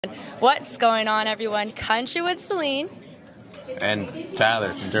What's going on, everyone? Country with Celine. And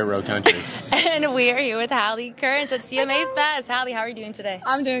Tyler from Dirt Road Country. And we are here with Halle Kearns at CMA Fest. Halle, how are you doing today?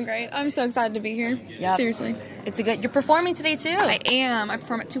 I'm doing great. I'm so excited to be here. Yep. Seriously. It's a good. You're performing today too. I am. I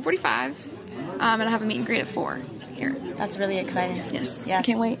perform at 2:45, and I have a meet and greet at 4 here. That's really exciting. Yes. Yes. I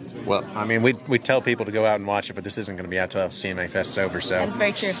can't wait. Well, I mean, we tell people to go out and watch it, but this isn't going to be out till CMA Fest's over, so. That is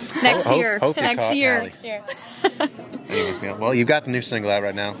very true. Next year. Hope you Next caught year. Halle. Next year. Anyway, yeah, well, you've got the new single out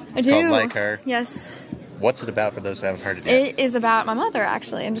right now. I It's do. called Like Her. Yes. What's it about for those who haven't heard it yet? It is about my mother,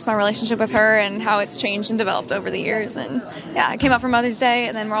 actually, and just my relationship with her and how it's changed and developed over the years. And yeah, it came out for Mother's Day,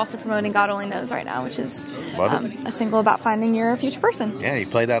 and then we're also promoting God Only Knows right now, which is a single about finding your future person. Yeah, you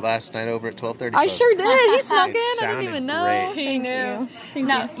played that last night over at 12:30. I sure did. He snuck in. I sounded didn't even know. great. He knew. Thank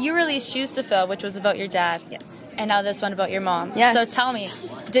Now, you. you released Shoes to Fill, which was about your dad. Yes. And now this one about your mom. Yes. So tell me,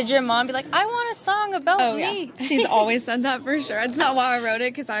 did your mom be like, I want a song about Oh, me? yeah. She's always said that for sure. That's not why I wrote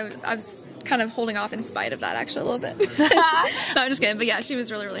it, because I was kind of holding off in spite of that, actually, a little bit. No, I'm just kidding. But yeah, she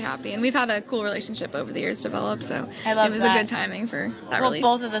was really, really happy. And we've had a cool relationship over the years develop, so I love it was that. a good timing for that Well, release.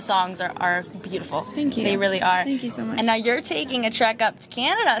 both of the songs are beautiful. Thank you. They really are. Thank you so much. And now you're taking a trek up to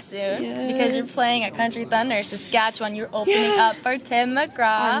Canada soon because you're Yes. playing at Country Thunder, Saskatchewan. You're opening up for Tim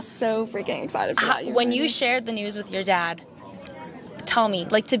McGraw. I'm so freaking excited for that. When you shared the news with your dad, tell me,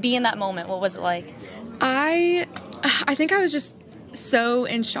 like, to be in that moment, what was it like? I think I was just so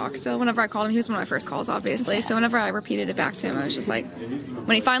in shock still whenever I called him. He was one of my first calls, obviously. So whenever I repeated it back to him, I was just like,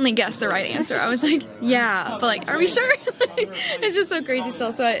 when he finally guessed the right answer, I was like, yeah. But like, are we sure? It's just so crazy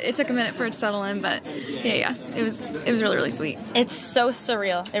still. So it took a minute for it to settle in, but yeah. It was really, really sweet. It's so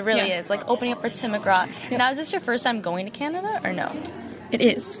surreal. It really Yeah. is. Like opening up for Tim McGraw. Now, is this your first time going to Canada or no? It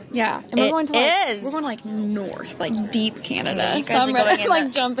is, yeah. And It we're going to like north, like deep Canada. Yeah, you so guys I'm are ready going to in like the-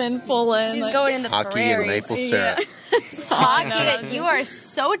 jump in full in. She's like, going in the Hockey and prairies. maple syrup. Hockey, you are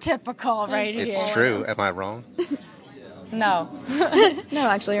so typical right here. It's true. Am I wrong? No. No,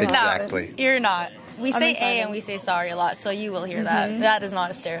 actually, you're not. Exactly. You're not. We say excited. A and we say sorry a lot, so you will hear that. That is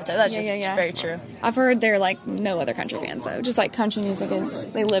not a stereotype. That's just yeah. very true. I've heard they're like no other country fans though. Just like country music is,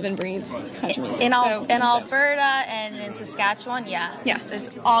 they live and breathe country music. In So, in I'm stoked. Alberta and in Saskatchewan, yeah. Yeah.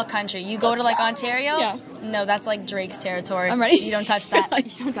 It's all country. You go to like Ontario, Yeah. no, that's like Drake's territory. I'm ready. You don't touch that. Like,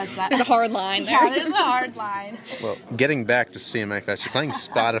 You don't touch that. There's a hard line there. Yeah, there's a hard line. Well, getting back to CMA Fest, you're playing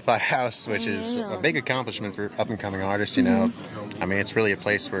Spotify House, which is a big accomplishment for up-and-coming artists, you know. I mean, it's really a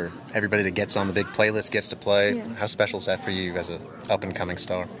place where everybody that gets on the big playlist gets to play. Yeah. How special is that for you as an up-and-coming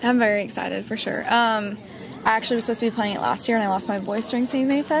star? I'm very excited for sure. I actually was supposed to be playing it last year, and I lost my voice during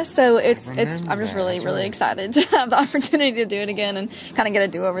CMA Fest, so I'm just really excited to have the opportunity to do it again and kind of get a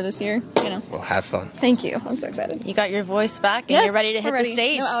do-over this year. You know. Well, have fun. Thank you. I'm so excited. You got your voice back and Yes, you're ready to hit we're ready. the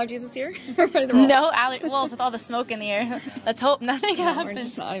stage. No allergies this year. We're ready to roll. No well, with all the smoke in the air, let's hope nothing We're happens.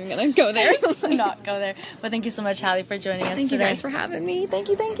 just not even gonna go there. Let's not go there. But thank you so much, Halle, for joining us Thank you today. guys for having me. Thank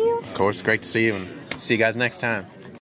you. Of course, great to see you, and see you guys next time.